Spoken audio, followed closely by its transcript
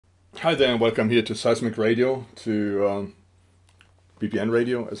Hi there and welcome here to Seismic Radio, to BPN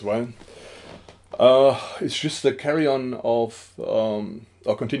Radio as well. It's just a carry-on of,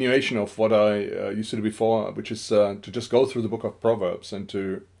 or continuation of what I used to do before, which is to just go through the book of Proverbs and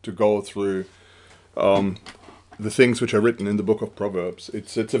to go through the things which are written in the book of Proverbs.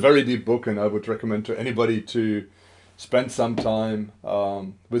 It's a very deep book, and I would recommend to anybody to spend some time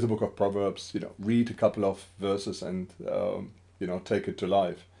with the book of Proverbs, read a couple of verses and, take it to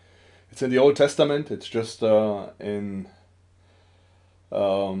life. It's in the Old Testament. It's just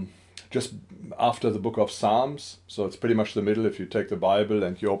just after the book of Psalms, so it's pretty much the middle. If you take the Bible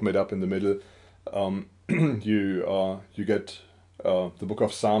and you open it up in the middle, you get the book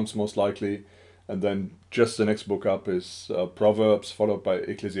of Psalms most likely, and then just the next book up is Proverbs, followed by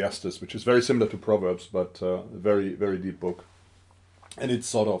Ecclesiastes, which is very similar to Proverbs, but a very, very deep book. And it's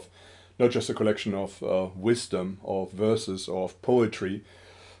sort of not just a collection of wisdom, of verses, or of poetry,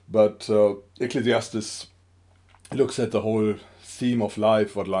 but Ecclesiastes looks at the whole theme of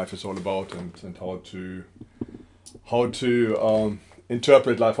life, what life is all about, and how to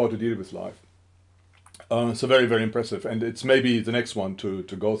interpret life, how to deal with life. So very, very impressive, and it's maybe the next one to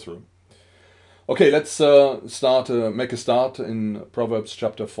go through. Okay, let's make a start in Proverbs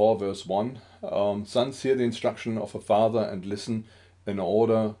chapter 4, verse 1. Sons, hear the instruction of a father and listen in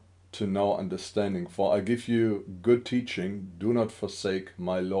order to know understanding. For I give you good teaching, do not forsake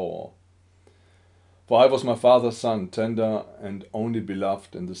my law. For I was my father's son, tender and only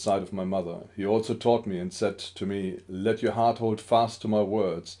beloved in the sight of my mother. He also taught me and said to me, let your heart hold fast to my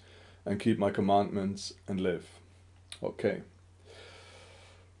words and keep my commandments and live. Okay.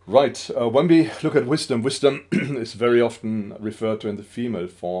 Right, when we look at wisdom, wisdom is very often referred to in the female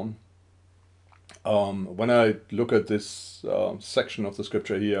form. When I look at this section of the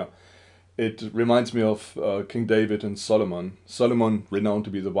scripture here, it reminds me of King David and Solomon. Solomon, renowned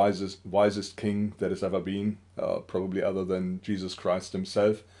to be the wisest king that has ever been, probably other than Jesus Christ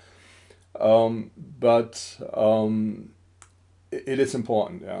himself. But it is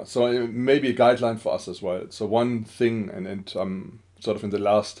important, yeah. So it may be a guideline for us as well. So one thing, and I'm sort of in the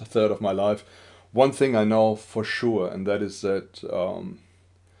last third of my life, one thing I know for sure, and that is that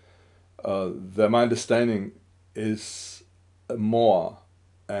my understanding is more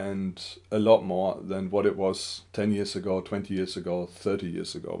and a lot more than what it was 10 years ago, 20 years ago, 30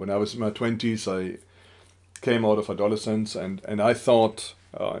 years ago. When I was in my 20s, I came out of adolescence, and I thought,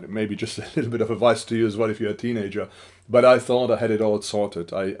 maybe just a little bit of advice to you as well if you're a teenager, but I thought I had it all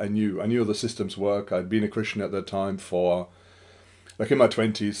sorted. I knew the systems work. I'd been a Christian at that time for, like in my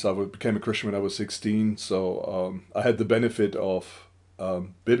 20s, I became a Christian when I was 16, so I had the benefit of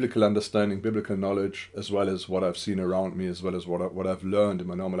biblical understanding, biblical knowledge, as well as what I've seen around me, as well as what I've learned in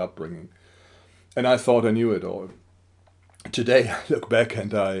my normal upbringing. And I thought I knew it all. Today I look back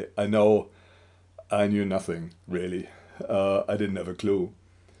and I know I knew nothing, really. I didn't have a clue.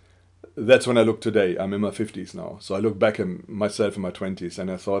 That's when I look today. I'm in my 50s now. So I look back at myself in my 20s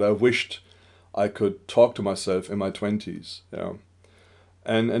and I thought I wished I could talk to myself in my 20s. Yeah.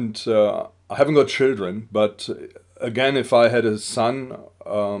 And I haven't got children, but again, if I had a son,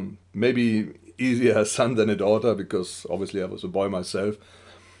 maybe easier a son than a daughter, because obviously I was a boy myself,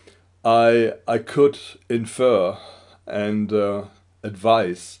 I could infer and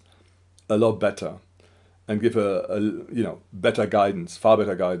advise a lot better and give a better guidance, far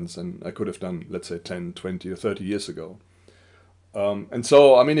better guidance than I could have done, let's say 10, 20 or 30 years ago. And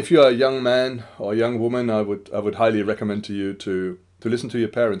so, I mean, if you're a young man or a young woman, I would highly recommend to you to listen to your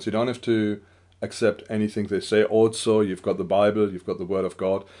parents. You don't have to accept anything they say. Also, you've got the Bible, you've got the Word of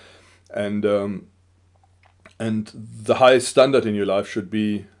God, and the highest standard in your life should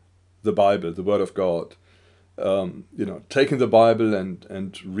be the Bible, the Word of God. Taking the Bible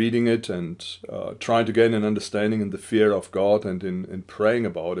and reading it and trying to gain an understanding in the fear of God and in praying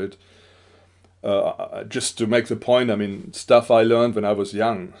about it. Just to make the point, I mean, stuff I learned when I was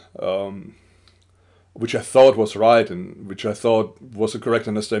young, which I thought was right and which I thought was a correct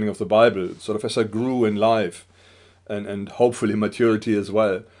understanding of the Bible, sort of as I grew in life and hopefully maturity as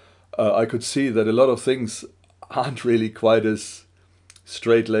well, I could see that a lot of things aren't really quite as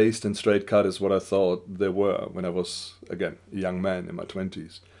straight-laced and straight-cut as what I thought they were when I was, again, a young man in my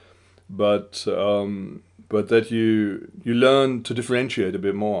 20s. But that you learn to differentiate a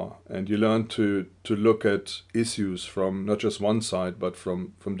bit more, and you learn to look at issues from not just one side, but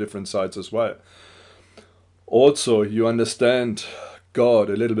from different sides as well. Also, you understand God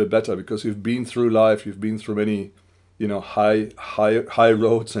a little bit better because you've been through life, you've been through many, high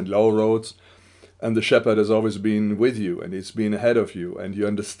roads and low roads, and the shepherd has always been with you and he's been ahead of you, and you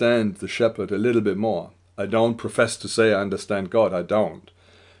understand the shepherd a little bit more. I don't profess to say I understand God, I don't.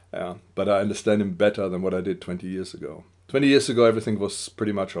 Yeah, but I understand him better than what I did 20 years ago. 20 years ago, everything was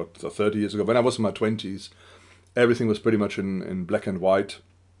pretty much, or 30 years ago, when I was in my 20s, everything was pretty much in black and white.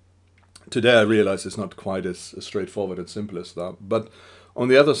 Today, I realize it's not quite as straightforward and simple as that. But on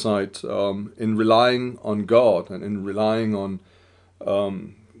the other side, in relying on God and in relying on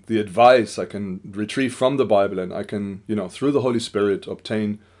the advice I can retrieve from the Bible, and I can, through the Holy Spirit,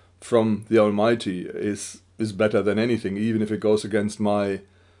 obtain from the Almighty, is better than anything, even if it goes against my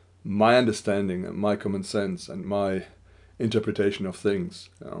understanding and my common sense and my interpretation of things.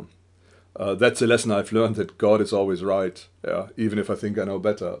 That's a lesson I've learned, that God is always right. Even if I think I know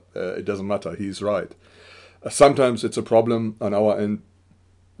better, it doesn't matter. He's right. Sometimes it's a problem on our end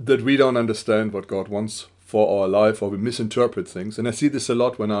that we don't understand what God wants for our life, or we misinterpret things. And I see this a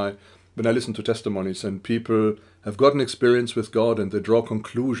lot when I listen to testimonies and people have got an experience with God and they draw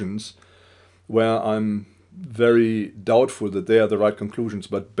conclusions where I'm very doubtful that they are the right conclusions,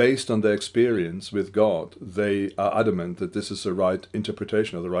 but based on their experience with God, they are adamant that this is the right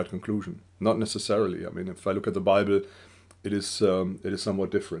interpretation or the right conclusion. Not necessarily. I mean, if I look at the Bible, it is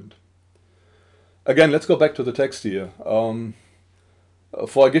somewhat different. Again, let's go back to the text here.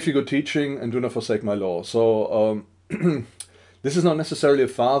 For I give you good teaching and do not forsake my law. So this is not necessarily a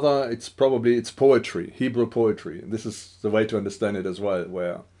father. It's poetry, Hebrew poetry. And this is the way to understand it as well,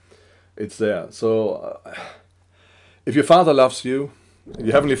 where it's there. So if your father loves you,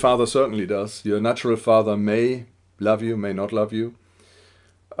 your heavenly father certainly does. Your natural father may love you, may not love you.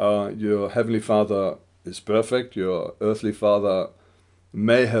 Your heavenly father is perfect. Your earthly father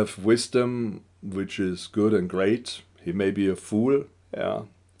may have wisdom, which is good and great. He may be a fool,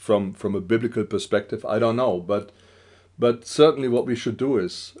 from a biblical perspective. I don't know, but certainly what we should do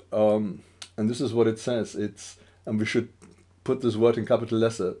is, and this is what it says, and we should put this word in capital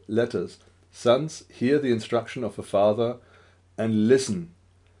letters. Sons, hear the instruction of a father and listen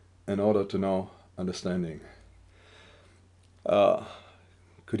in order to know understanding.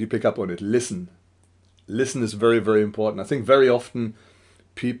 Could you pick up on it? Listen. Listen is very, very important. I think very often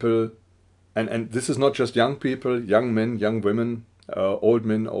people, and this is not just young people, young men, young women, old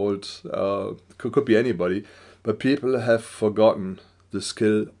men, could be anybody, but people have forgotten the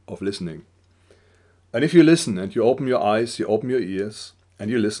skill of listening. And if you listen and you open your eyes, you open your ears, and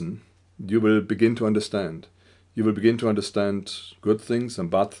you listen, you will begin to understand. You will begin to understand good things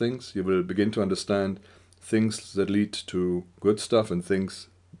and bad things. You will begin to understand things that lead to good stuff and things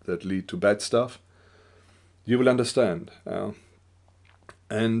that lead to bad stuff. You will understand.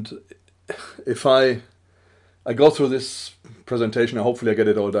 And if I go through this presentation, hopefully I get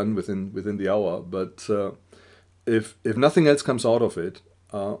it all done within the hour, but if nothing else comes out of it,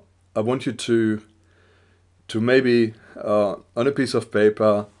 I want you to maybe on a piece of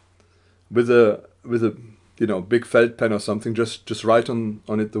paper with a big felt pen or something, just write on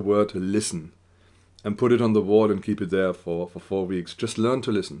it the word listen and put it on the wall and keep it there for 4 weeks. Just learn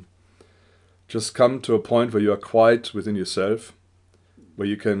to listen. Just come to a point where you are quiet within yourself, where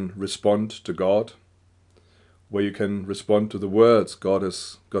you can respond to God, where you can respond to the words God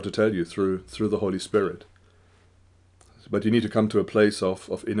has got to tell you through the Holy Spirit. But you need to come to a place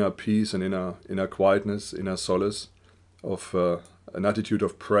of inner peace and inner quietness, inner solace, of an attitude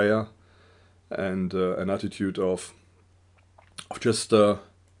of prayer, and an attitude of just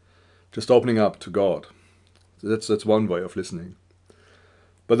opening up to God. That's one way of listening.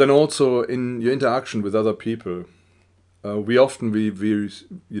 But then also in your interaction with other people, we often we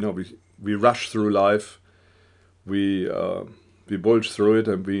rush through life, we bulge through it,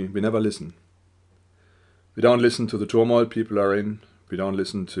 and we never listen. We don't listen to the turmoil people are in. We don't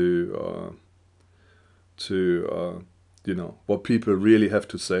listen to what people really have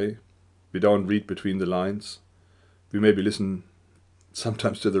to say. We don't read between the lines. We maybe listen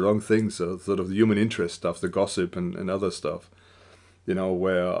sometimes to the wrong things, sort of the human interest stuff, the gossip and other stuff,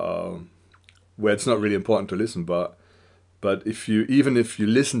 where it's not really important to listen. But if you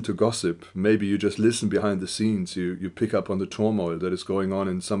listen to gossip, maybe you just listen behind the scenes. You pick up on the turmoil that is going on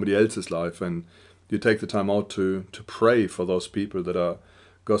in somebody else's life, and you take the time out to pray for those people that are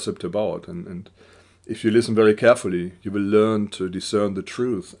gossiped about. And if you listen very carefully, you will learn to discern the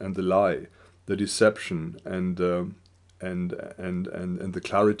truth and the lie, the deception and the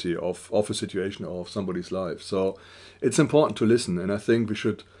clarity of a situation or of somebody's life. So it's important to listen, and I think we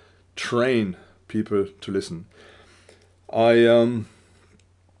should train people to listen. When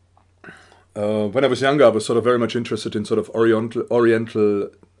I was younger, I was sort of very much interested in sort of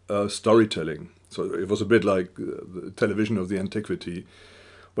Oriental storytelling. So it was a bit like the television of the antiquity,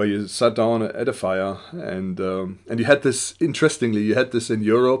 where you sat down at a fire and you had this. Interestingly, you had this in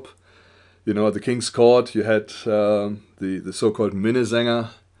Europe. At the king's court, you had the so-called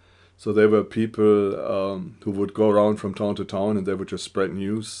Minnesänger, So there were people who would go around from town to town, and they would just spread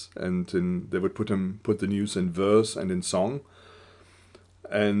news, and they would put the news in verse and in song.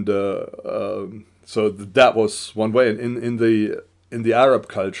 And so that was one way. And in the Arab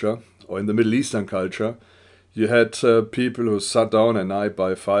culture, or in the Middle Eastern culture, you had people who sat down at night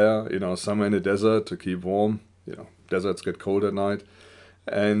by a fire, somewhere in the desert to keep warm. Deserts get cold at night.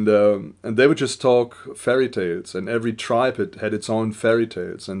 And they would just talk fairy tales, and every tribe had its own fairy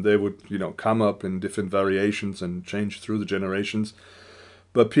tales, and they would come up in different variations and change through the generations.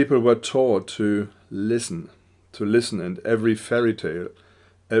 But people were taught to listen, and every fairy tale,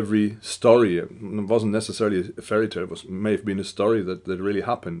 every story, it wasn't necessarily a fairy tale, may have been a story that really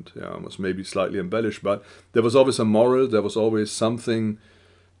happened. It was maybe slightly embellished, but there was always a moral, there was always something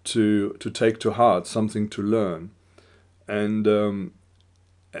to take to heart, something to learn. And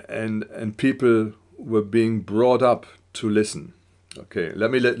people were being brought up to listen. Okay,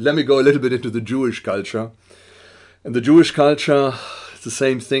 let me go a little bit into the Jewish culture. And the Jewish culture, it's the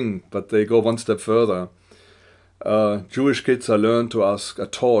same thing, but they go one step further. Jewish kids are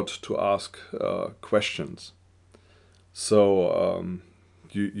taught to ask questions. So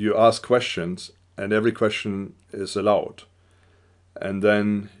you ask questions, and every question is allowed, and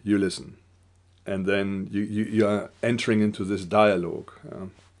then you listen, and then you are entering into this dialogue.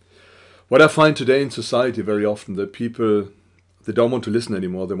 What I find today in society very often, that people, they don't want to listen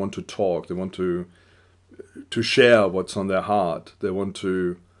anymore. They want to talk. They want to share what's on their heart. They want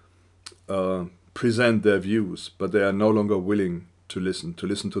to present their views, but they are no longer willing to listen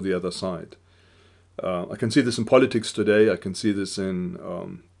to the other side. I can see this in politics today. I can see this in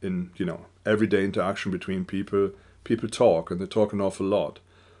everyday interaction between people. People talk, and they talk an awful lot,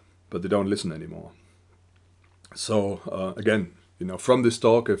 but they don't listen anymore. So again, from this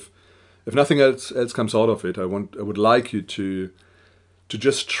talk, if nothing else comes out of it, I would like you to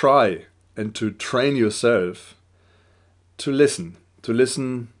just try and to train yourself to listen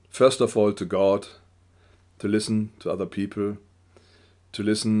first of all to God, to listen to other people, to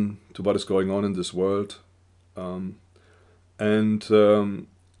listen to what is going on in this world, and to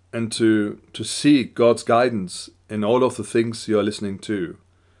seek God's guidance in all of the things you are listening to,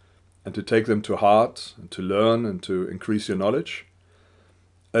 and to take them to heart, and to learn, and to increase your knowledge.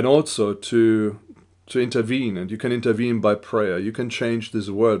 And also to intervene, and you can intervene by prayer. You can change this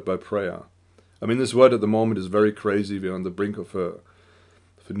world by prayer. I mean, this world at the moment is very crazy. We're on the brink of a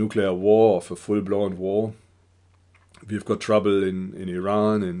nuclear war, of a full-blown war. We've got trouble in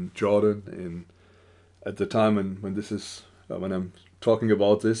Iran, in Jordan, at the time when this is, when I'm talking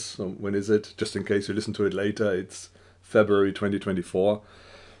about this, so when is it? Just in case you listen to it later, it's February 2024.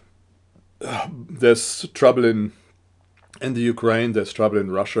 There's trouble in the Ukraine, there's trouble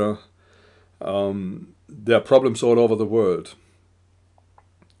in Russia. There are problems all over the world.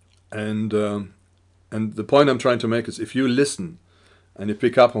 And the point I'm trying to make is, if you listen and you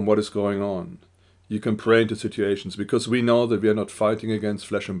pick up on what is going on, you can pray into situations, because we know that we are not fighting against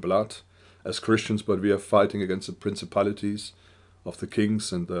flesh and blood as Christians, but we are fighting against the principalities of the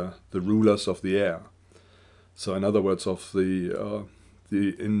kings and the rulers of the air. So in other words, of the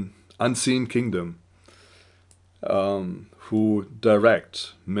unseen kingdom, who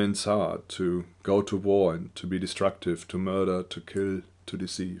direct men's heart to go to war and to be destructive, to murder, to kill, to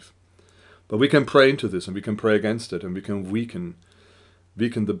deceive. But we can pray into this, and we can pray against it, and we can weaken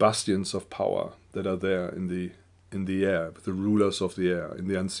the bastions of power that are there in the air, the rulers of the air, in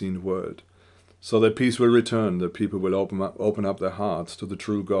the unseen world, so that peace will return, that people will open up their hearts to the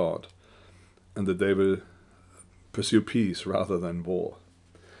true God, and that they will pursue peace rather than war.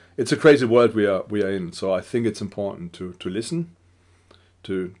 It's a crazy world we are in, so I think it's important to listen,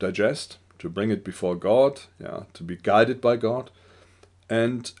 to digest, to bring it before God, to be guided by God,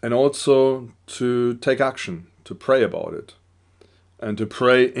 and also to take action, to pray about it, and to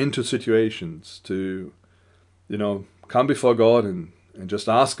pray into situations, to come before God and just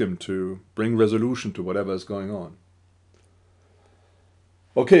ask Him to bring resolution to whatever is going on.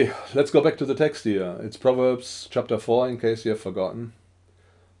 Okay, let's go back to the text here. It's Proverbs chapter 4, in case you have forgotten.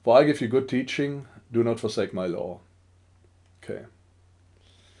 For I give you good teaching, do not forsake my law. Okay.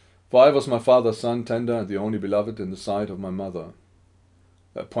 For I was my father's son, tender and the only beloved in the sight of my mother.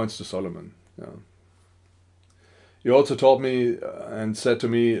 That points to Solomon. You also taught me and said to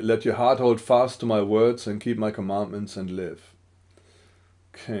me, let your heart hold fast to my words and keep my commandments and live.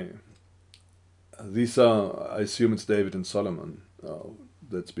 Okay. These are, I assume it's David and Solomon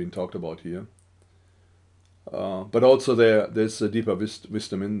that's being talked about here. But also there's a deeper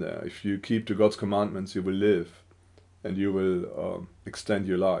wisdom in there. If you keep to God's commandments, you will live, and you will extend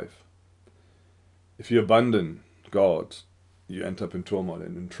your life. If you abandon God, you end up in turmoil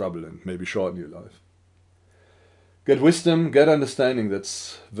and in trouble and maybe shorten your life. Get wisdom, get understanding.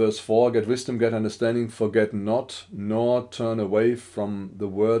 That's verse 4. Get wisdom, get understanding. Forget not, nor turn away from the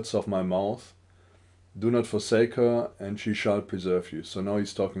words of my mouth. Do not forsake her, and she shall preserve you. So now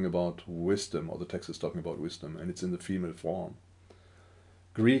he's talking about wisdom, or the text is talking about wisdom, and it's in the female form.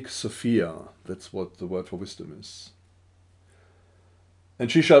 Greek Sophia, that's what the word for wisdom is. And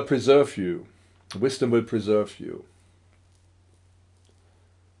she shall preserve you. Wisdom will preserve you.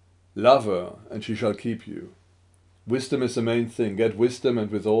 Love her, and she shall keep you. Wisdom is the main thing. Get wisdom, and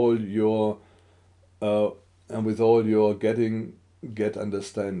with all your getting, get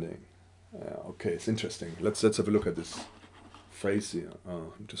understanding. Okay, it's interesting. Let's have a look at this phrase here.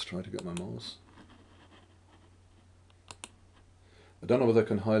 I'm just trying to get my mouse. I don't know whether I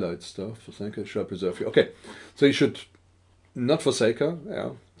can highlight stuff. Forsake her, shall preserve you. Okay, so you should not forsake her. Yeah.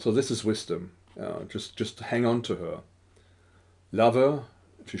 So this is wisdom. Just hang on to her. Love her,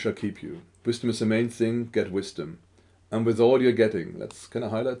 she shall keep you. Wisdom is the main thing. Get wisdom. And with all you're getting, can I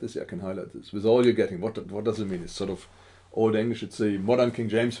highlight this? Yeah, I can highlight this. With all you're getting, what does it mean? It's sort of Old English. It's a modern King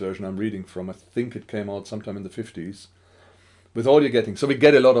James version I'm reading from. I think it came out sometime in the 50s. With all you're getting. So we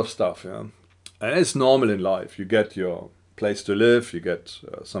get a lot of stuff, yeah. And it's normal in life. You get your place to live, you get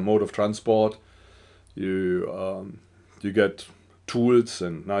some mode of transport, you get tools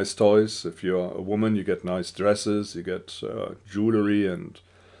and nice toys. If you're a woman, you get nice dresses, you get jewelry and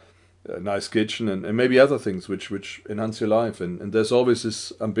a nice kitchen and maybe other things which enhance your life. And there's always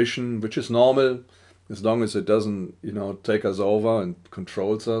this ambition, which is normal, as long as it doesn't, take us over and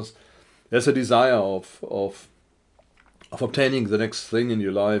controls us. There's a desire of obtaining the next thing in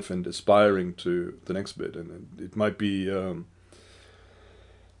your life and aspiring to the next bit. And it might be,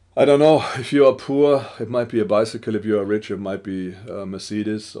 I don't know, if you are poor, it might be a bicycle. If you are rich, it might be a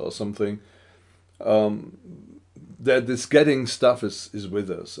Mercedes or something. That this getting stuff is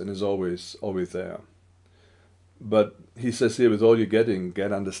with us and is always there. But he says here, with all you're getting,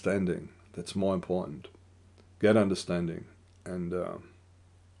 get understanding. That's more important. Get understanding and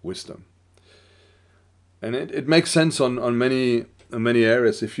wisdom. And it makes sense on many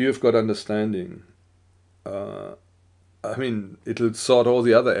areas. If you've got understanding, it'll sort all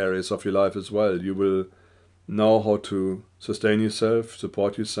the other areas of your life as well. You will know how to sustain yourself,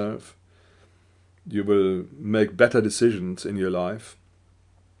 support yourself. You will make better decisions in your life.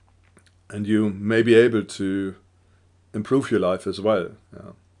 And you may be able to improve your life as well.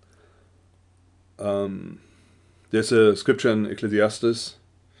 Yeah. There's a scripture in Ecclesiastes.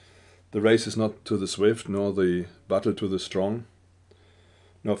 The race is not to the swift, nor the battle to the strong,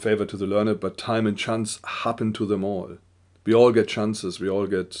 nor favor to the learned, but time and chance happen to them all. We all get chances, we all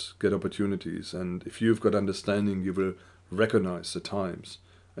get opportunities, and if you've got understanding, you will recognize the times,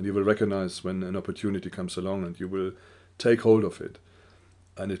 and you will recognize when an opportunity comes along, and you will take hold of it,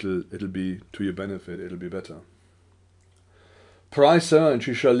 and it'll be to your benefit, it'll be better. Prize her, and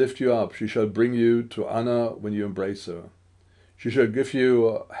she shall lift you up. She shall bring you to honor when you embrace her. She shall give you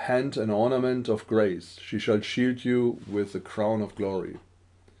a hand an ornament of grace. She shall shield you with the crown of glory.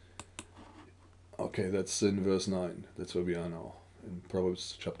 Okay, that's in verse 9. That's where we are now, in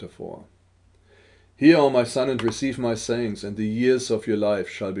Proverbs chapter 4. Hear, O my son, and receive my sayings, and the years of your life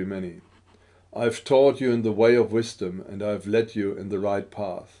shall be many. I have taught you in the way of wisdom, and I have led you in the right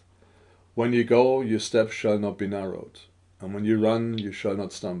path. When you go, your steps shall not be narrowed, and when you run, you shall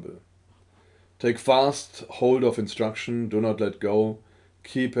not stumble. Take fast hold of instruction, do not let go.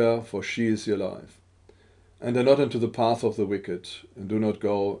 Keep her, for she is your life. Enter not into the path of the wicked, and do not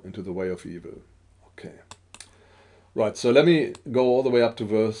go into the way of evil. Okay. Right, so let me go all the way up to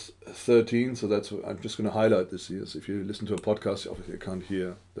verse 13. So I'm just going to highlight this here. So if you listen to a podcast, obviously you can't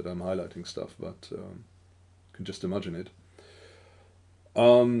hear that I'm highlighting stuff, but you can just imagine it.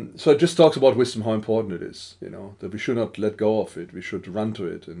 So it just talks about wisdom, how important it is, that we should not let go of it. We should run to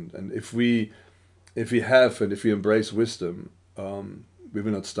it. And if we embrace wisdom, we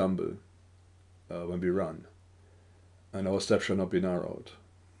will not stumble when we run. And our steps shall not be narrowed.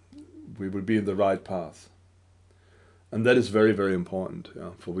 We will be in the right path. And that is very, very important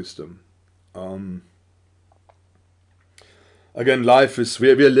for wisdom. Again, life is,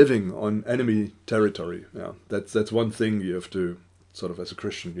 we are living on enemy territory. Yeah, that's one thing you have to, sort of as a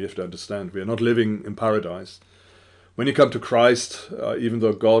Christian, you have to understand. We are not living in paradise. When you come to Christ, even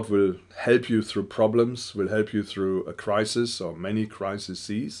though God will help you through problems, will help you through a crisis or many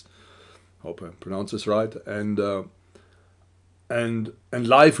crises, hope I pronounce this right, and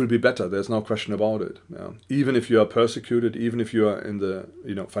life will be better. There's no question about it. Yeah. Even if you are persecuted, even if you are in the,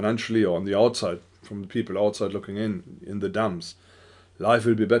 financially or on the outside, from the people outside looking in the dumps, life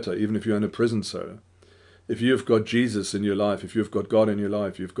will be better. Even if you're in a prison cell, if you've got Jesus in your life, if you've got God in your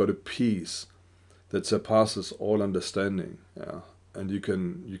life, you've got a peace that surpasses all understanding. Yeah. And you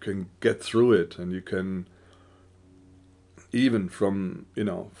can get through it, and you can, even from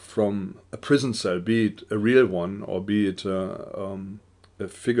a prison cell, be it a real one or be it a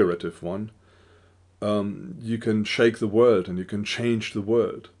figurative one, you can shake the world and you can change the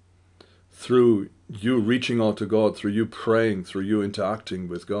world through you reaching out to God, through you praying, through you interacting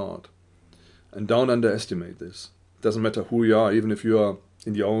with God. And don't underestimate this. It doesn't matter who you are, even if you are,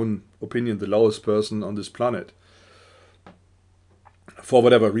 in your own opinion, the lowest person on this planet, for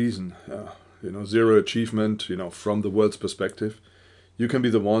whatever reason, zero achievement, from the world's perspective, you can be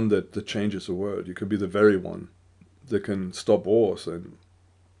the one that changes the world. You can be the very one that can stop wars and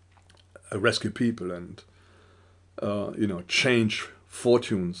rescue people and change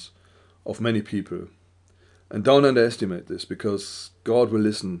fortunes of many people. And don't underestimate this, because God will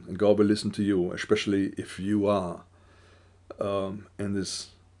listen, and God will listen to you, especially if you are in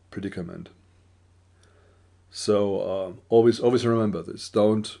this predicament. So always remember this.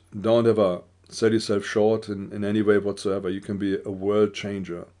 Don't ever sell yourself short in any way whatsoever. You can be a world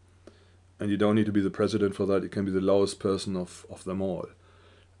changer, and you don't need to be the president for that. You can be the lowest person of them all,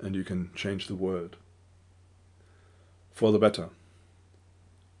 and you can change the world for the better.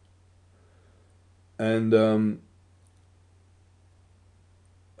 And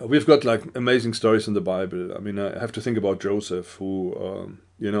we've got like amazing stories in the Bible. I mean, I have to think about Joseph, who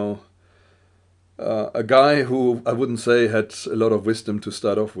a guy who I wouldn't say had a lot of wisdom to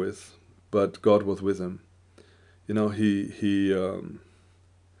start off with, but God was with him. He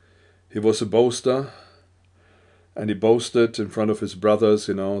was a boaster, and he boasted in front of his brothers,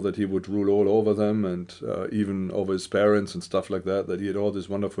 that he would rule all over them, and even over his parents and stuff like that. That he had all these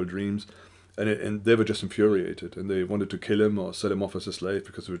wonderful dreams, and they were just infuriated, and they wanted to kill him or sell him off as a slave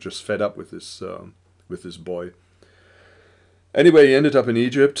because they were just fed up with this boy. Anyway, he ended up in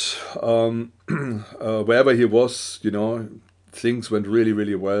Egypt. Wherever he was, things went really,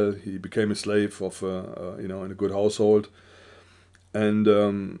 really well. He became a slave of, in a good household, and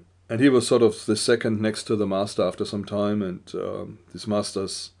he was sort of the second next to the master after some time. And this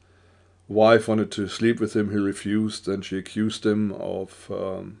master's wife wanted to sleep with him. He refused, and she accused him of,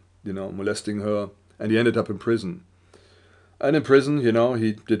 molesting her. And he ended up in prison. And in prison, he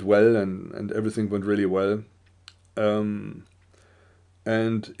did well, and everything went really well.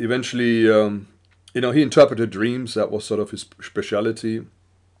 And eventually, he interpreted dreams. That was sort of his speciality.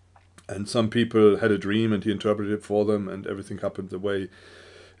 And some people had a dream, and he interpreted it for them, and everything happened the way,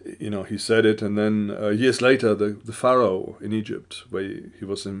 he said it. And then years later, the Pharaoh in Egypt, where he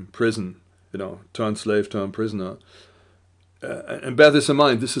was in prison, turned slave, turned prisoner. And bear this in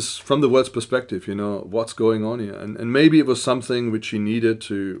mind, this is from the world's perspective, what's going on here. And maybe it was something which he needed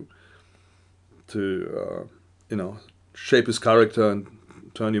to shape his character and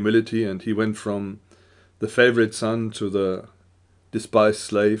turn humility, and he went from the favorite son to the despised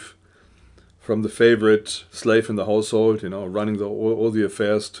slave, from the favorite slave in the household, running all the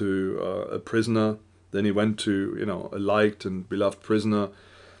affairs, to a prisoner. Then he went to, a liked and beloved prisoner.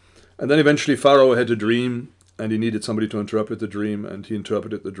 And then eventually Pharaoh had a dream, and he needed somebody to interpret the dream, and he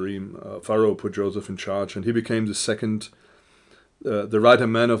interpreted the dream. Pharaoh put Joseph in charge, and he became the second, the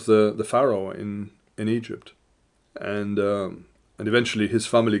right-hand man of the Pharaoh in Egypt. And eventually his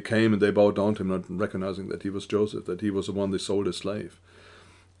family came, and they bowed down to him, not recognizing that he was Joseph, that he was the one they sold as slave.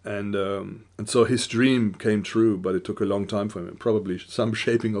 And so his dream came true, but it took a long time for him, probably some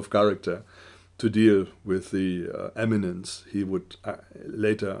shaping of character to deal with the eminence he would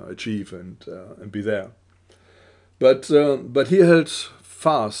later achieve and be there. But he held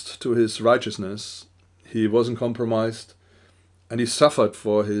fast to his righteousness. He wasn't compromised. And he suffered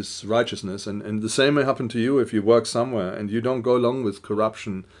for his righteousness. And the same may happen to you if you work somewhere and you don't go along with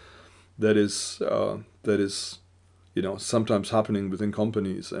corruption that is sometimes happening within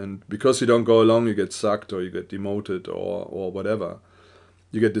companies. And because you don't go along, you get sacked, or you get demoted, or whatever.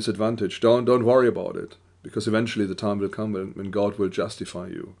 You get disadvantaged. Don't worry about it, because eventually the time will come when God will justify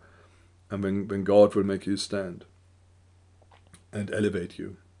you, and when God will make you stand and elevate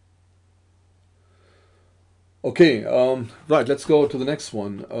you. Okay, right, let's go to the next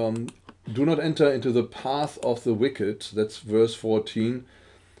one. Do not enter into the path of the wicked, that's verse 14,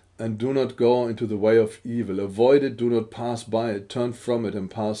 and do not go into the way of evil. Avoid it, do not pass by it, turn from it and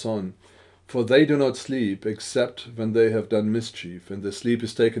pass on. For they do not sleep, except when they have done mischief, and their sleep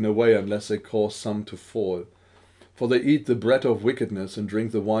is taken away unless they cause some to fall. For they eat the bread of wickedness and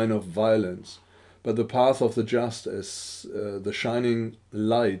drink the wine of violence. But the path of the just is the shining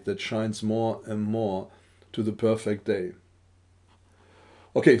light that shines more and more to the perfect day.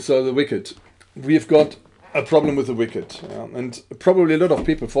 Okay, so the wicked. We've got a problem with the wicked, and probably a lot of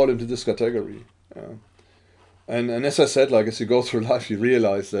people fall into this category. Yeah. And as I said, like as you go through life, you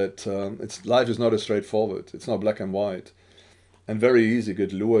realize that life is not as straightforward. It's not black and white, and very easy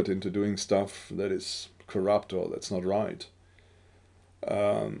get lured into doing stuff that is corrupt or that's not right.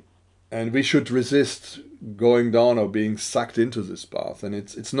 Um, and we should resist going down or being sucked into this path. And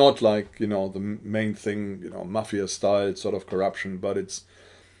it's not like the main thing, mafia style sort of corruption, but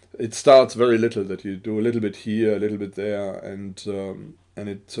it starts very little, that you do a little bit here, a little bit there, and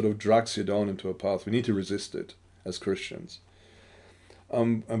it sort of drags you down into a path. We need to resist it as Christians.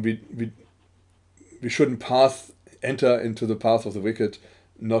 And we shouldn't enter into the path of the wicked,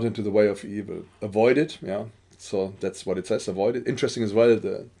 not into the way of evil. Avoid it, yeah. So that's what it says, avoid it. Interesting as well,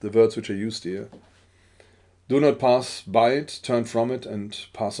 the words which are used here. Do not pass by it, turn from it, and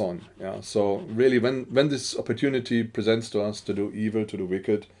pass on. Yeah. So really, when this opportunity presents to us to do evil, to do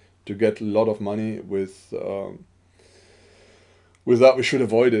wicked, to get a lot of money with that, we should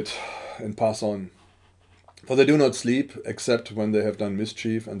avoid it and pass on. For they do not sleep except when they have done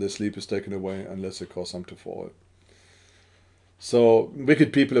mischief, and their sleep is taken away unless they cause some to fall. So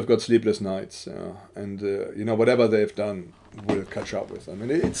wicked people have got sleepless nights, and whatever they've done will catch up with them.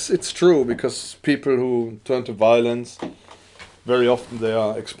 And it's true, because people who turn to violence, very often they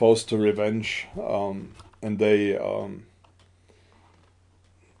are exposed to revenge, and they are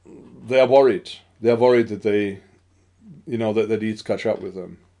worried. They are worried that that their deeds catch up with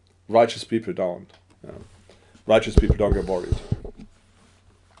them. Righteous people don't. Righteous people don't get worried.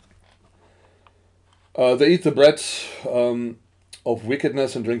 They eat the bread of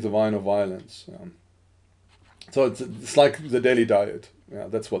wickedness and drink the wine of violence. So it's like the daily diet. Yeah,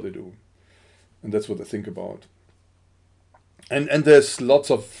 that's what they do, and that's what they think about. And there's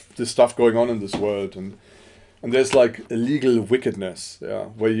lots of this stuff going on in this world, and there's like illegal wickedness,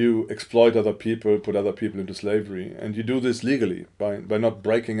 where you exploit other people, put other people into slavery, and you do this legally by not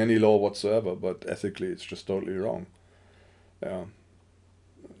breaking any law whatsoever, but ethically it's just totally wrong. Yeah,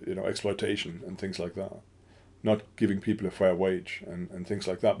 exploitation and things like that. Not giving people a fair wage and things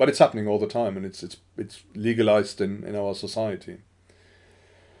like that. But it's happening all the time, and it's legalized in our society.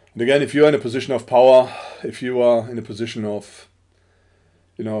 And again, if you're in a position of power, if you are in a position of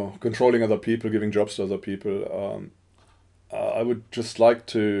controlling other people, giving jobs to other people, I would just like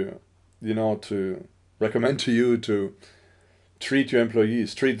to recommend to you to treat your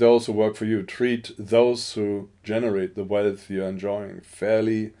employees, treat those who work for you, treat those who generate the wealth you're enjoying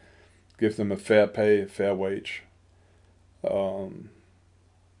fairly. Give them a fair pay, fair wage.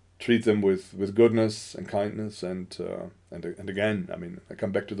 Treat them with goodness and kindness, and again, I mean, I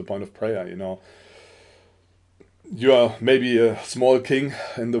come back to the point of prayer. You are maybe a small king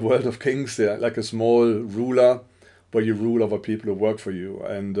in the world of kings, like a small ruler, where you rule over people who work for you,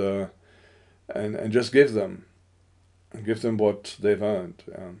 and just give them what they've earned,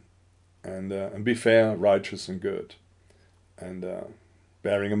 and be fair, righteous, and good, and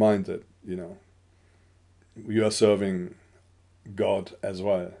bearing in mind that you are serving God as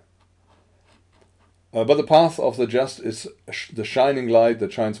well. But the path of the just is the shining light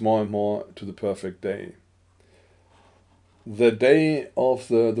that shines more and more to the perfect day. The way of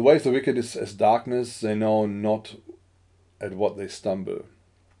the wicked is as darkness; they know not at what they stumble.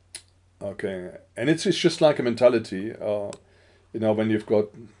 Okay, and it's just like a mentality, when you've got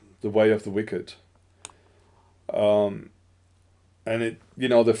the way of the wicked. And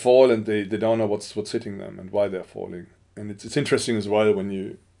they fall, and they don't know what's hitting them and why they're falling. And it's interesting as well when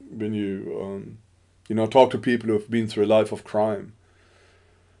you talk to people who have been through a life of crime.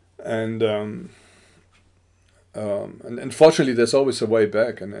 And fortunately, there's always a way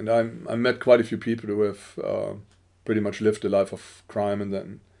back. And I met quite a few people who have pretty much lived a life of crime, and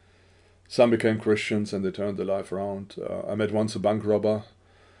then some became Christians and they turned their life around. I met once a bank robber,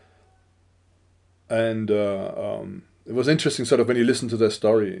 and it was interesting, sort of, when you listen to their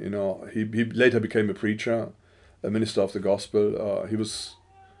story. He later became a preacher, a minister of the gospel. He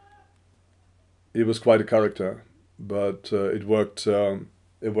was quite a character, but it worked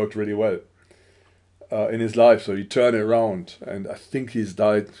really well in his life. So he turned it around, and I think he's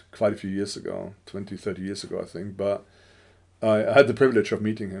died quite a few years ago, 20, 30 years ago, I think. But I had the privilege of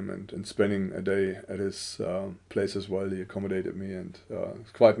meeting him and spending a day at his place as well. He accommodated me, and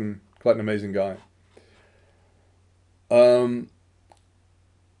he's quite an amazing guy.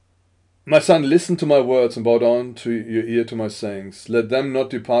 My son, listen to my words and bow down to your ear to my sayings. Let them not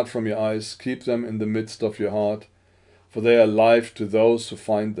depart from your eyes. Keep them in the midst of your heart, for they are life to those who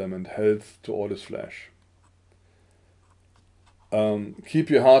find them, and health to all his flesh. Keep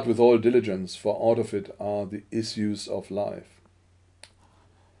your heart with all diligence, for out of it are the issues of life.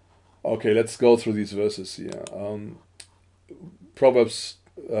 Okay, let's go through these verses here. Proverbs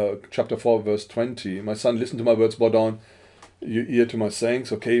chapter 4, verse 20. My son, listen to my words, bow down your ear to my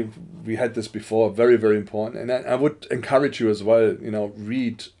sayings. Okay, we had this before, very, very important. And I would encourage you as well,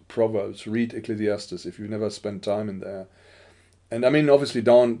 read Proverbs, read Ecclesiastes if you've never spent time in there. And I mean, obviously,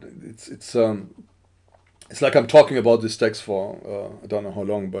 it's like I'm talking about this text for I don't know how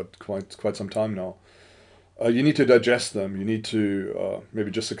long, but quite some time now. You need to digest them. You need to maybe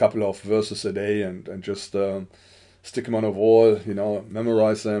just a couple of verses a day and just stick them on a wall,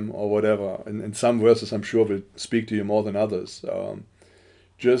 memorize them or whatever. And some verses I'm sure will speak to you more than others.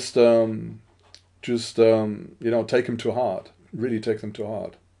 Just take them to heart. Really take them to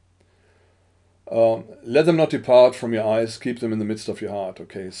heart. Let them not depart from your eyes. Keep them in the midst of your heart.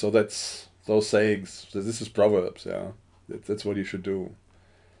 Okay, so that's those sayings. This is Proverbs. Yeah, that's what you should do.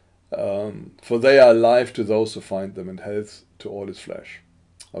 For they are life to those who find them and health to all his flesh.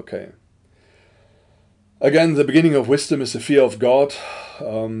 Okay. Again, the beginning of wisdom is the fear of God.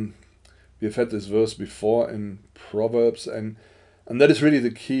 We've had this verse before in Proverbs, and that is really the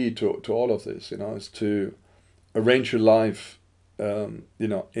key to all of this, is to arrange your life,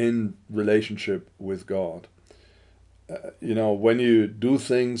 in relationship with God. When you do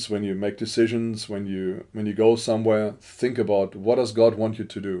things, when you make decisions, when you go somewhere, think about what does God want you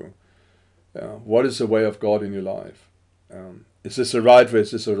to do? What is the way of God in your life? Is this the right way? Is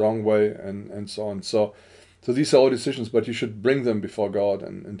this the wrong way? And so on. So these are all decisions, but you should bring them before God,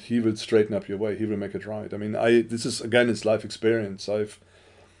 and He will straighten up your way. He will make it right. I mean, this is again, it's life experience.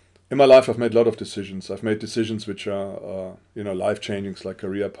 In my life, I've made a lot of decisions. I've made decisions which are, life changing, like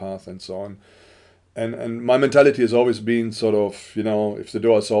career path and so on. And my mentality has always been sort of, if the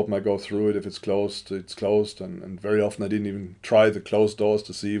door is open, I go through it. If it's closed, it's closed. And very often I didn't even try the closed doors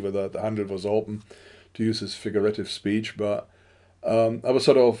to see whether the handle was open, to use this figurative speech. But I was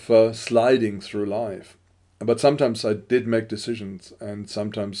sort of sliding through life. But sometimes I did make decisions, and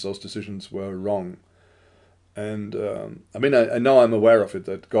sometimes those decisions were wrong. And I know I'm aware of it,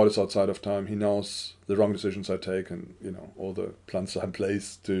 that God is outside of time. He knows the wrong decisions I take, and all the plans I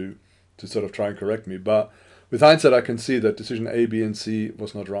place to sort of try and correct me. But with hindsight, I can see that decision A, B, and C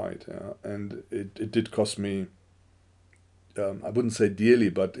was not right, and it did cost me. I wouldn't say dearly,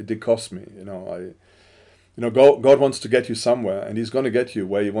 but it did cost me. God wants to get you somewhere, and He's going to get you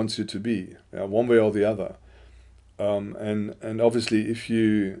where He wants you to be, one way or the other. And obviously, if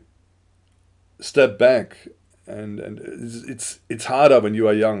you step back, and it's harder when you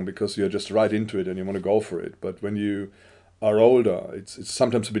are young because you're just right into it and you want to go for it. But when you are older, it's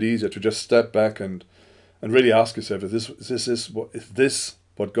sometimes a bit easier to just step back and really ask yourself: is this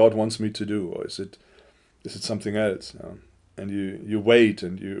what God wants me to do, or is it something else? And you wait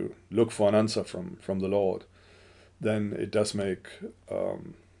and you look for an answer from the Lord. Then it does make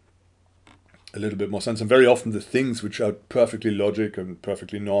a little bit more sense. And very often the things which are perfectly logic and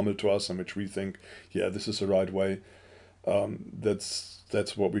perfectly normal to us, and which we think, yeah, this is the right way,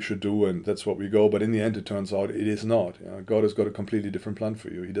 that's what we should do, and that's what we go. But in the end, it turns out it is not. God has got a completely different plan for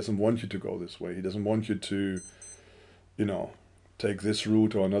you. He doesn't want you to go this way. He doesn't want you to, take this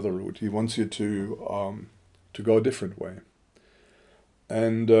route or another route. He wants you to go a different way.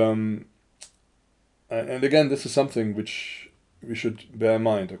 And again, this is something which we should bear in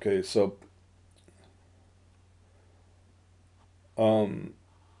mind. Okay, so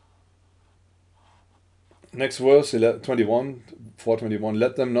next verse, 21, 4:21.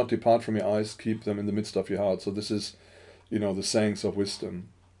 Let them not depart from your eyes, keep them in the midst of your heart. So this is, the sayings of wisdom.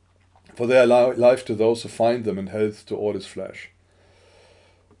 For they are life to those who find them, and health to all his flesh.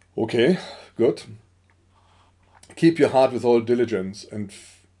 Okay, good. Keep your heart with all diligence, and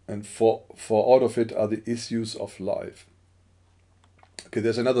for out of it are the issues of life. Okay,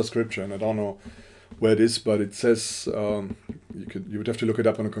 there's another scripture, and I don't know where it is, but it says, you would have to look it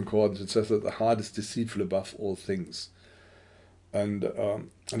up on a concordance. It says that the heart is deceitful above all things, and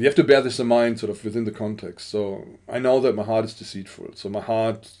you have to bear this in mind, sort of within the context. So I know that my heart is deceitful. So my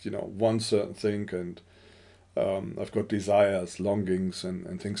heart, wants certain thing, and I've got desires, longings,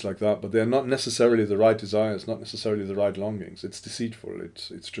 and things like that. But they're not necessarily the right desires, not necessarily the right longings. It's deceitful.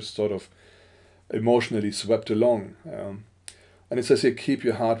 It's just sort of emotionally swept along. And it says here, keep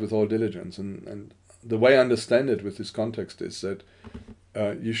your heart with all diligence. And the way I understand it with this context is that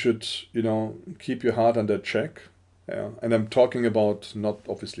you should, keep your heart under check. And I'm talking about not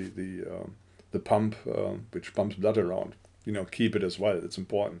obviously the pump, which pumps blood around. Keep it as well. It's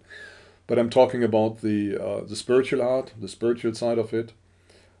important. But I'm talking about the spiritual heart, the spiritual side of it.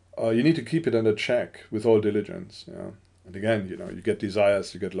 You need to keep it under check with all diligence. And again, you get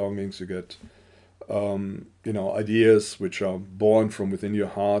desires, you get longings, you get ideas which are born from within your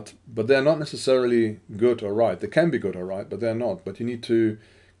heart, but they're not necessarily good or right. They can be good or right, but they're not. But you need to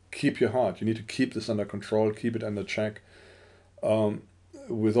keep your heart. You need to keep this under control, keep it under check,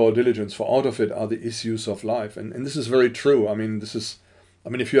 with all diligence, for out of it are the issues of life. And this is very true.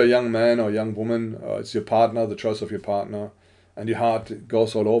 If you're a young man or a young woman, it's your partner, the choice of your partner, and your heart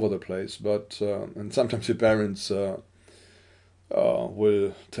goes all over the place. But and sometimes your parents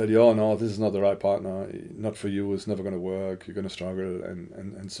will tell you, oh no, this is not the right partner, not for you, it's never going to work, you're going to struggle,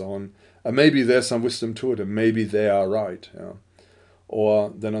 and so on. And maybe there's some wisdom to it, and maybe they are right. Yeah.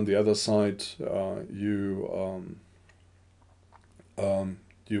 Or then on the other side, you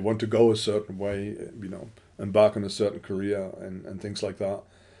want to go a certain way, embark on a certain career and things like that.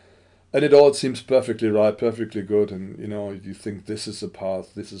 And it all seems perfectly right, perfectly good, and you think this is the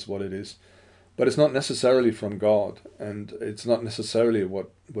path, this is what it is. But it's not necessarily from God, and it's not necessarily what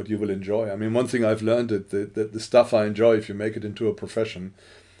you will enjoy. I mean, one thing I've learned is that the stuff I enjoy, if you make it into a profession,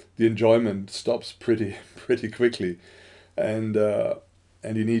 the enjoyment stops pretty quickly, and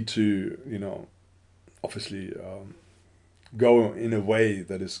you need to obviously go in a way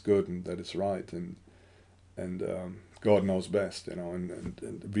that is good and that is right, and God knows best,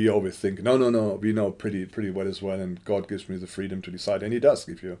 and we always think, no, we know pretty well as well, and God gives me the freedom to decide, and He does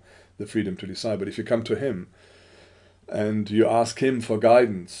give you the freedom to decide. But if you come to Him and you ask Him for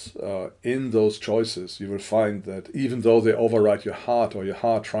guidance in those choices, you will find that even though they override your heart, or your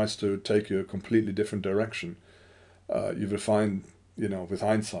heart tries to take you a completely different direction, you will find, with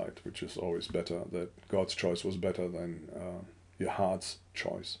hindsight, which is always better, that God's choice was better than your heart's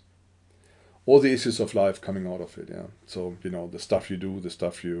choice. All the issues of life coming out of it, yeah. So, the stuff you do, the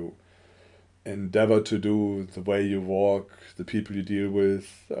stuff you endeavor to do, the way you walk, the people you deal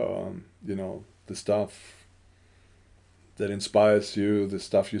with, the stuff that inspires you, the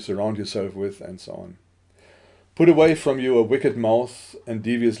stuff you surround yourself with, and so on. Put away from you a wicked mouth and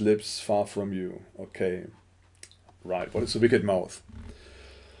devious lips far from you. Okay, right, what is a wicked mouth?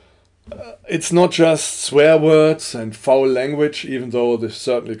 It's not just swear words and foul language, even though this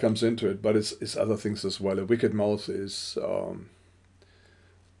certainly comes into it, but it's other things as well. A wicked mouth is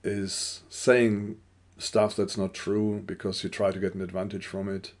saying stuff that's not true because you try to get an advantage from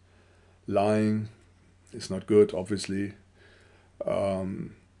it. Lying is not good, obviously.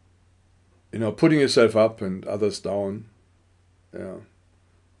 Putting yourself up and others down. Yeah.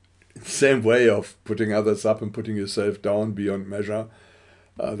 Same way of putting others up and putting yourself down beyond measure.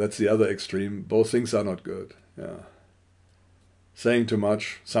 That's the other extreme. Both things are not good. Yeah. Saying too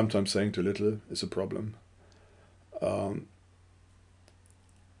much, sometimes saying too little, is a problem.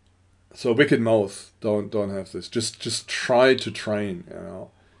 So wicked mouth, don't have this. Just try to train.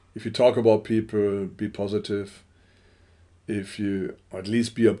 If you talk about people, be positive. If you, or at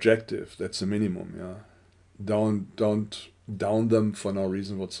least be objective, that's the minimum. Yeah. Don't down them for no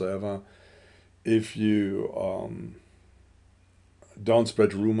reason whatsoever. If you don't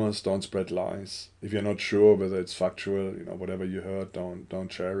spread rumors, don't spread lies. If you're not sure whether it's factual, whatever you heard,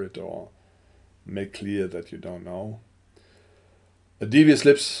 don't share it or make clear that you don't know. Devious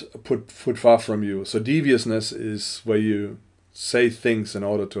lips put far from you. So deviousness is where you say things in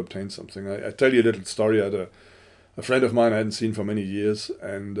order to obtain something. I tell you a little story. I had a friend of mine I hadn't seen for many years,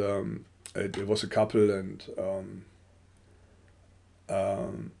 and it was a couple, and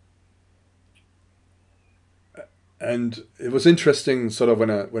it was interesting, sort of,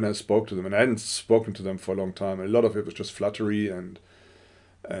 when I spoke to them, and I hadn't spoken to them for a long time. A lot of it was just flattery and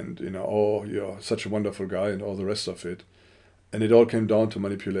oh, you're such a wonderful guy, and all the rest of it. And it all came down to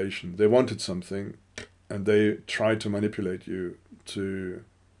manipulation. They wanted something, and they tried to manipulate you to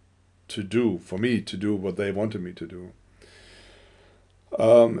do what they wanted me to do.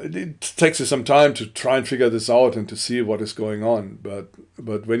 It takes you some time to try and figure this out and to see what is going on.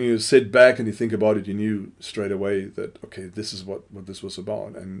 But when you sit back and you think about it, you knew straight away that, okay, this is what this was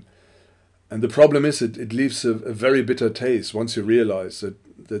about. And the problem is it leaves a very bitter taste once you realize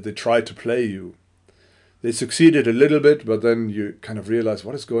that they tried to play you. They succeeded a little bit, but then you kind of realize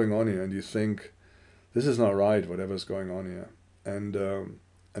what is going on here, and you think, this is not right, whatever's going on here. And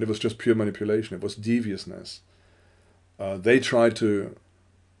it was just pure manipulation. It was deviousness. They tried to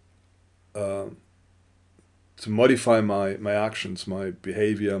modify my actions, my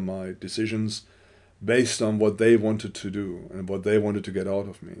behavior, my decisions, based on what they wanted to do and what they wanted to get out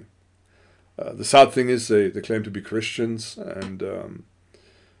of me. The sad thing is they claim to be Christians, and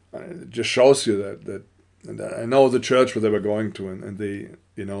it just shows you that. And I know the church where they were going to, and they,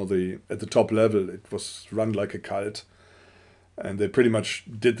 at the top level, it was run like a cult, and they pretty much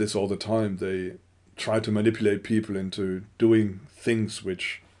did this all the time. They tried to manipulate people into doing things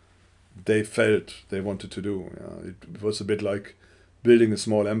which they felt they wanted to do. It was a bit like building a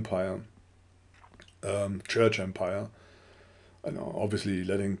small empire, church empire. I know, obviously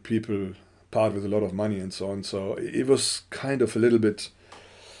letting people part with a lot of money and so on. So it was kind of a little bit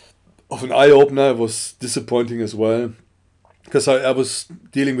of an eye-opener. It was disappointing as well, because I was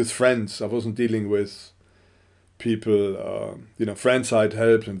dealing with friends. I wasn't dealing with people, friends I'd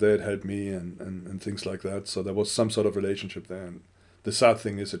helped and they'd helped me and things like that. So there was some sort of relationship there. And the sad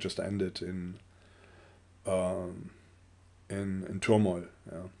thing is it just ended in turmoil,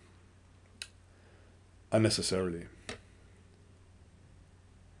 unnecessarily.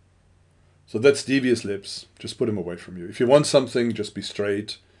 So that's devious lips. Just put them away from you. If you want something, just be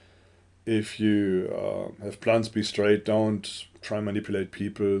straight. If you have plans, be straight. Don't try and manipulate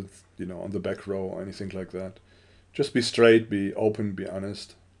people, on the back row or anything like that. Just be straight, be open, be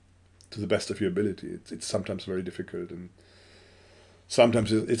honest, to the best of your ability. It's sometimes very difficult, and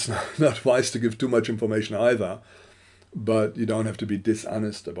sometimes it's not wise to give too much information either, but you don't have to be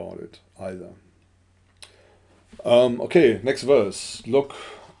dishonest about it either. Okay, next verse.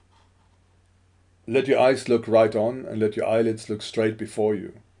 Let your eyes look right on, and let your eyelids look straight before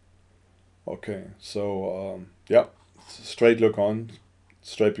you. Okay, so straight look on,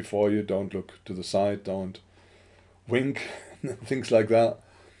 straight before you. Don't look to the side. Don't wink, things like that.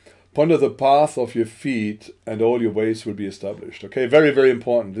 Ponder the path of your feet, and all your ways will be established. Okay, very, very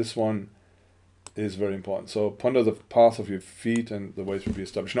important. This one is very important. So ponder the path of your feet, and the ways will be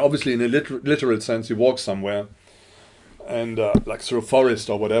established. Now, obviously, in a literal sense, you walk somewhere, and like through a forest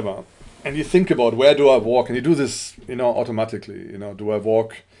or whatever, and you think about, where do I walk? And you do this, automatically. Do I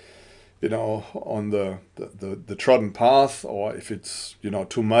walk, on the trodden path, or if it's,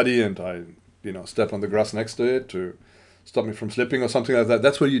 too muddy and I, step on the grass next to it to stop me from slipping or something like that.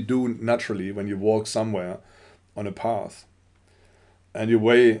 That's what you do naturally when you walk somewhere on a path. And your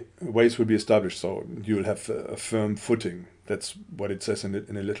ways will be established, so you'll have a firm footing. That's what it says in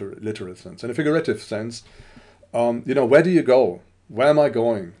a literal sense. In a figurative sense, where do you go? Where am I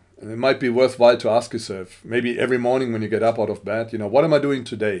going? And it might be worthwhile to ask yourself, maybe every morning when you get up out of bed, what am I doing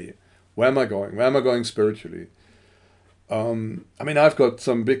today? Where am I going? Where am I going spiritually? I've got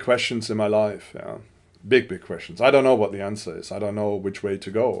some big questions in my life. Yeah, big questions. I don't know what the answer is. I don't know which way to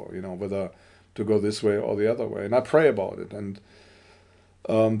go. Whether to go this way or the other way. And I pray about it. And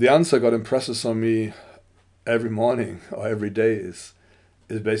the answer God impresses on me every morning or every day is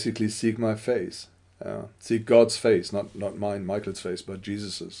basically seek my face. Seek God's face, not mine, Michael's face, but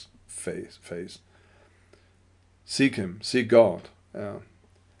Jesus's face. Seek Him. Seek God.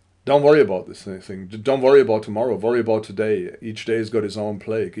 Don't worry about this thing. Don't worry about tomorrow. Worry about today. Each day has got his own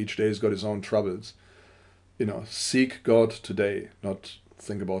plague. Each day has got his own troubles. Seek God today. Not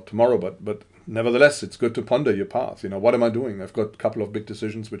think about tomorrow, but nevertheless, it's good to ponder your path. What am I doing? I've got a couple of big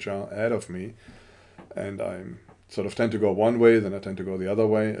decisions which are ahead of me, and I sort of tend to go one way, then I tend to go the other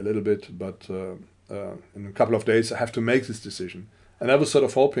way a little bit, but in a couple of days I have to make this decision. And I was sort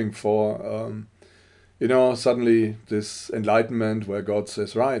of hoping for, suddenly this enlightenment where God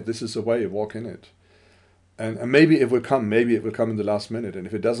says, right, this is the way, walk in it. And maybe it will come. Maybe it will come in the last minute. And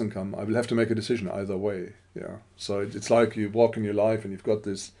if it doesn't come, I will have to make a decision either way. Yeah. So it's like you walk in your life and you've got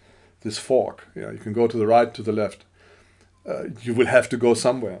this fork. Yeah. You can go to the right, to the left. You will have to go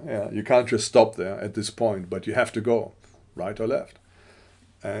somewhere. Yeah. You can't just stop there at this point, but you have to go right or left.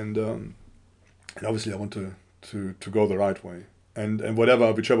 And obviously I want to go the right way. And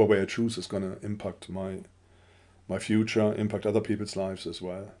whichever way I choose is going to impact my future, impact other people's lives as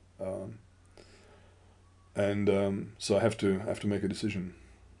well. So I have to make a decision,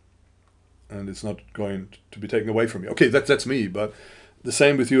 and it's not going to be taken away from me. Okay, that's me, but the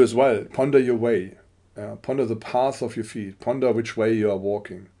same with you as well. Ponder your way, ponder the path of your feet, ponder which way you are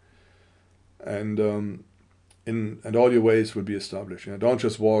walking, and all your ways will be established. Don't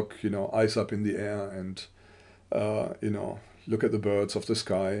just walk, eyes up in the air, and look at the birds of the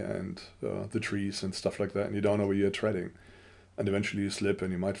sky and the trees and stuff like that, and you don't know where you're treading. And eventually you slip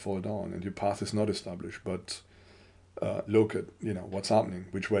and you might fall down and your path is not established. But look at, what's happening.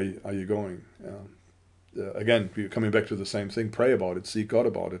 Which way are you going? Again, we're coming back to the same thing. Pray about it. Seek God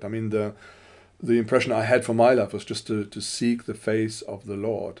about it. The impression I had for my life was just to seek the face of the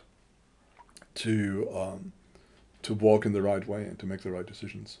Lord, to walk in the right way and to make the right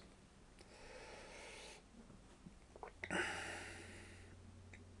decisions.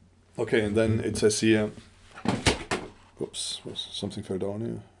 Okay, and then it says here, oops, something fell down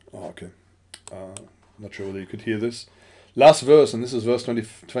here. Oh, okay. Not sure whether you could hear this. Last verse, and this is verse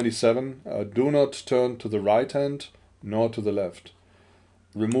 27. Do not turn to the right hand, nor to the left.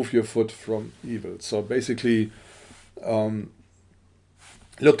 Remove your foot from evil. So basically,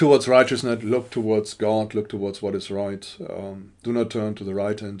 Look towards righteousness, look towards God, look towards what is right. Do not turn to the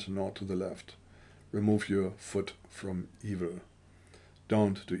right hand nor to the left. Remove your foot from evil.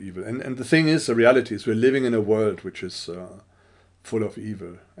 Don't do evil. And the thing is, the reality is, we're living in a world which is full of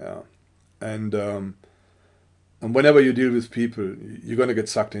evil. Yeah. And whenever you deal with people, you're going to get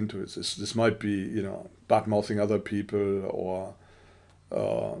sucked into it. This might be, bad mouthing other people, or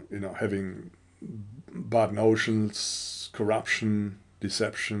having bad notions, corruption,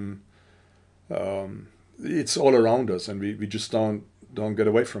 deception. It's all around us, and we just don't get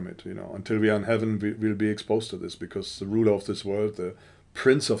away from it. Until we are in heaven, we'll be exposed to this, because the ruler of this world, the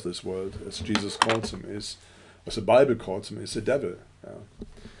prince of this world, as Jesus calls him, as the Bible calls him, is the devil.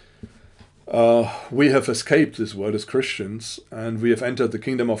 We have escaped this world as Christians, and we have entered the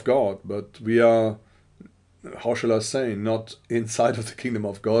kingdom of God, but we are, how shall I say, not inside of the kingdom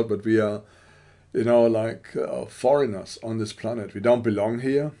of God, but we are, like foreigners on this planet. We don't belong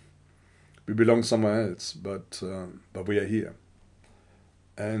here. We belong somewhere else, but we are here.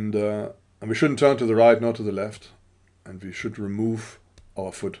 And we shouldn't turn to the right, nor to the left, and we should remove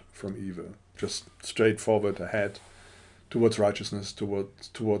our foot from evil. Just straightforward ahead, towards righteousness,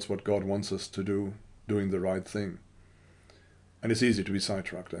 towards what God wants us to do, doing the right thing. And it's easy to be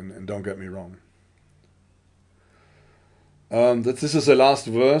sidetracked, and don't get me wrong. This is the last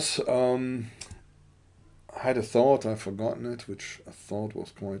verse. I had a thought, I've forgotten it, which I thought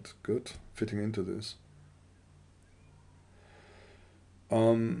was quite good, fitting into this.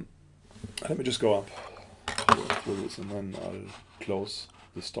 Let me just go up with this, and then I'll close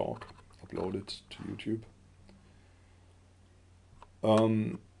this talk, upload it to YouTube.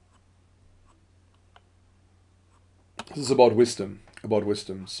 This is about wisdom.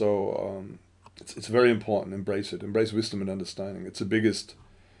 So it's very important. Embrace it. Embrace wisdom and understanding. It's the biggest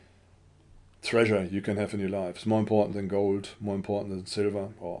treasure you can have in your life. It's more important than gold, more important than silver,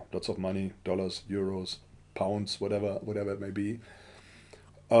 or lots of money, dollars, euros, pounds, whatever it may be.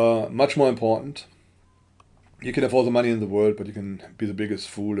 Much more important. You can have all the money in the world, but you can be the biggest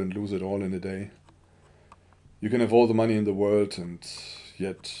fool and lose it all in a day. You can have all the money in the world, and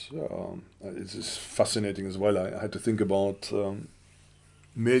yet it's fascinating as well. I had to think about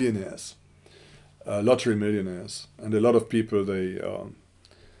millionaires, lottery millionaires, and a lot of people, they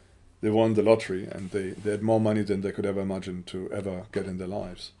won the lottery, and they had more money than they could ever imagine to ever get in their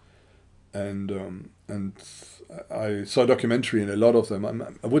lives. And I saw a documentary, and a lot of them,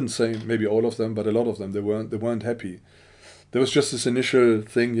 I wouldn't say maybe all of them, but a lot of them, they weren't happy. There was just this initial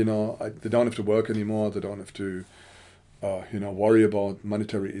thing, they don't have to work anymore. They don't have to, worry about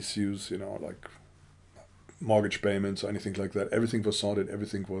monetary issues, like mortgage payments or anything like that. Everything was sorted.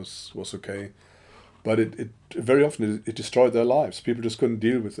 Everything was okay. But it very often it destroyed their lives. People just couldn't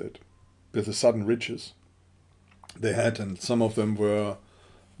deal with it, with the sudden riches they had, and some of them were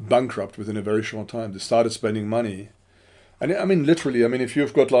bankrupt within a very short time. They started spending money, and I mean literally. I mean, if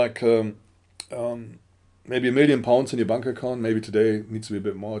you've got like maybe £1 million in your bank account, maybe today it needs to be a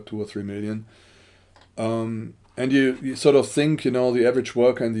bit more, 2 or 3 million. And you sort of think, the average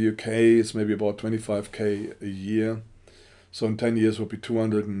worker in the UK is maybe about 25k a year. So in 10 years would be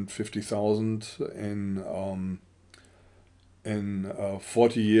 250,000. In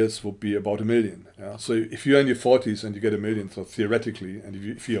 40 years would be about 1 million. Yeah? So if you're in your 40s and you get 1 million, so theoretically, and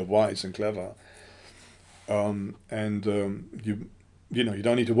if you're wise and clever, you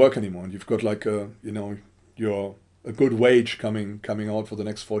don't need to work anymore, and you've got like a good wage coming out for the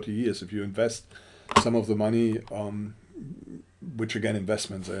next 40 years if you invest some of the money, which again,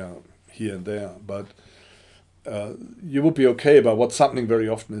 investments are here and there, but you would be okay. But what's happening very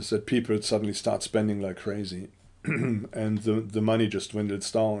often is that people suddenly start spending like crazy, and the money just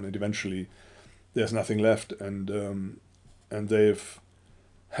dwindles down, and eventually there's nothing left, and they've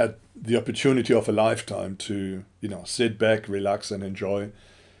had the opportunity of a lifetime to sit back, relax, and enjoy,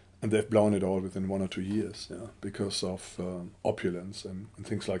 and they've blown it all within 1 or 2 years, because of opulence and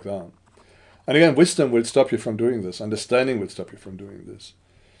things like that. And again, wisdom will stop you from doing this. Understanding will stop you from doing this.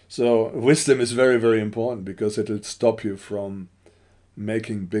 So wisdom is very, very important, because it'll stop you from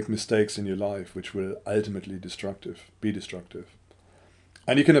making big mistakes in your life, which will ultimately be destructive.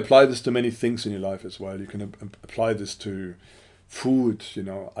 And you can apply this to many things in your life as well. You can apply this to food,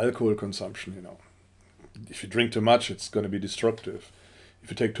 alcohol consumption. If you drink too much, it's going to be destructive. If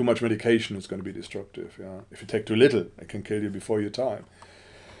you take too much medication, it's going to be destructive. If you take too little, it can kill you before your time.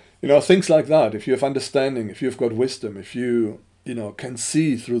 Things like that. If you have understanding, if you've got wisdom, if you can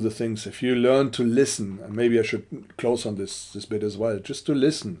see through the things, if you learn to listen, and maybe I should close on this bit as well, just to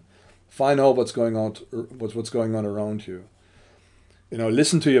listen, find out what's going on around you.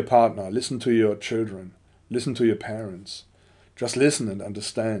 Listen to your partner, listen to your children, listen to your parents. just listen and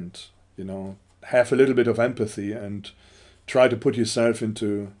understand, have a little bit of empathy and try to put yourself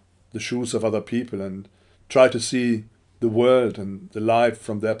into the shoes of other people and try to see the world and the life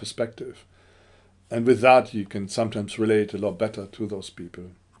from their perspective. And with that, you can sometimes relate a lot better to those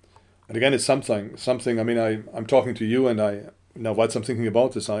people. And again, it's something, I mean, I'm talking to you, and whilst I'm thinking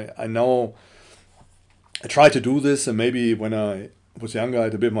about this, I know I try to do this, and maybe when I was younger, I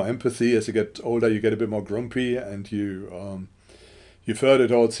had a bit more empathy. As you get older, you get a bit more grumpy, and you've heard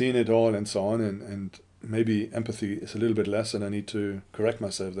it all, seen it all, and so on, and maybe empathy is a little bit less, and I need to correct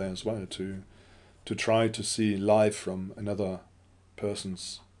myself there as well, to try to see life from another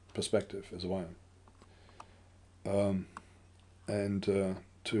person's perspective as well. And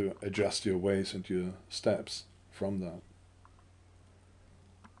to adjust your ways and your steps from that.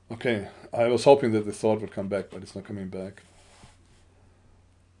 Okay, I was hoping that the thought would come back, but it's not coming back.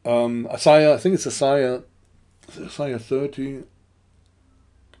 Isaiah, I think it's Isaiah 30.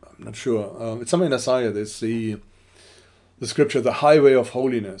 I'm not sure. It's somewhere in Isaiah. There's the scripture, the highway of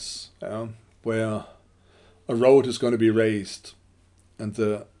holiness, where a road is going to be raised, and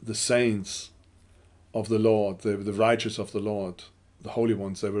the saints of the Lord, the righteous of the Lord, the holy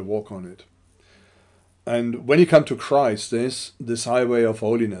ones, they will walk on it. And when you come to Christ, there's this highway of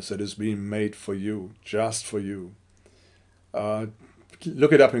holiness that is being made for you, just for you.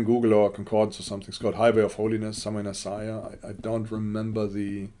 Look it up in Google or Concordance or something. It's called Highway of Holiness, somewhere in Isaiah. I don't remember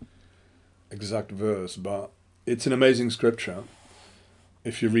the exact verse, but it's an amazing scripture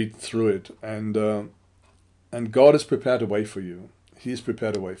if you read through it. And God has prepared a way for you. He's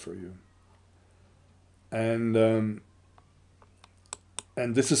prepared a way for you. And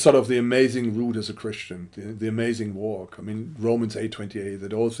this is sort of the amazing route as a Christian, the amazing walk. I mean, Romans 8:28,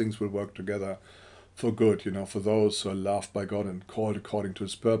 that all things will work together for good, for those who are loved by God and called according to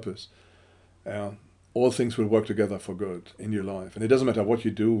His purpose. All things will work together for good in your life. And it doesn't matter what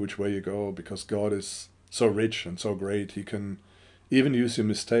you do, which way you go, because God is so rich and so great. He can even use your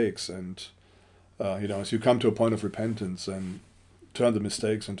mistakes. And, as you come to a point of repentance and turn the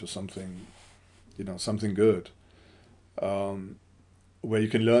mistakes into something, something good, where you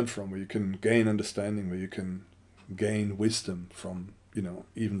can learn from, where you can gain understanding, where you can gain wisdom from,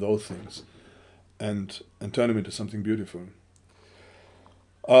 even those things, and turn them into something beautiful.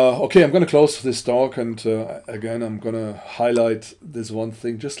 Okay, I'm going to close this talk, and again, I'm going to highlight this one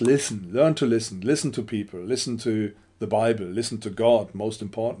thing. Just listen. Learn to listen to people, listen to the Bible, listen to God, most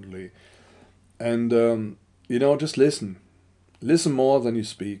importantly. And, just listen. Listen more than you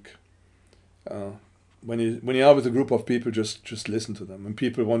speak. When you are with a group of people, just listen to them. When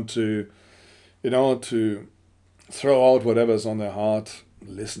people want to, to throw out whatever's on their heart,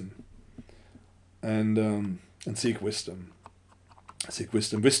 listen. And seek wisdom. Seek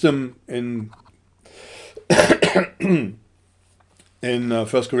wisdom. Wisdom in 1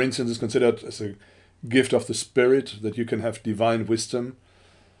 Corinthians is considered as a gift of the Spirit, that you can have divine wisdom.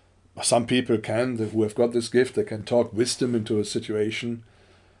 Some people who have got this gift, they can talk wisdom into a situation,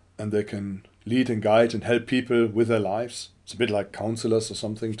 and they can lead and guide and help people with their lives. It's a bit like counselors or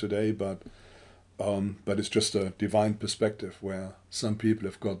something today, but it's just a divine perspective where some people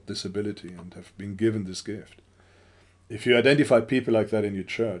have got this ability and have been given this gift. If you identify people like that in your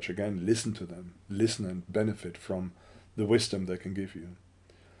church, again, listen to them. Listen and benefit from the wisdom they can give you.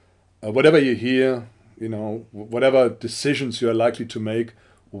 Whatever you hear, whatever decisions you are likely to make,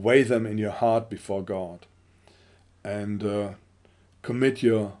 weigh them in your heart before God. And commit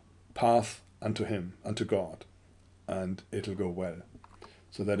your path unto Him, unto God, and it'll go well.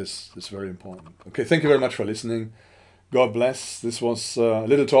 So that's very important. Okay, thank you very much for listening. God bless. This was a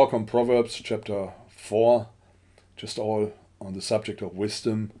little talk on Proverbs chapter 4, just all on the subject of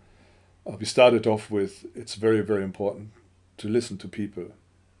wisdom. We started off with, it's very, very important to listen to people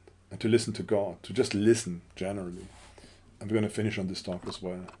and to listen to God, to just listen generally. And we're going to finish on this talk as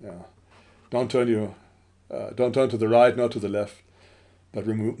well. Yeah, don't turn to the right, not to the left, but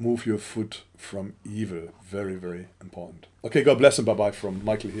remove your foot from evil. Very, very important. Okay, God bless and bye-bye from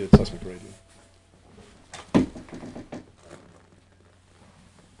Michael here at Seismic Radio.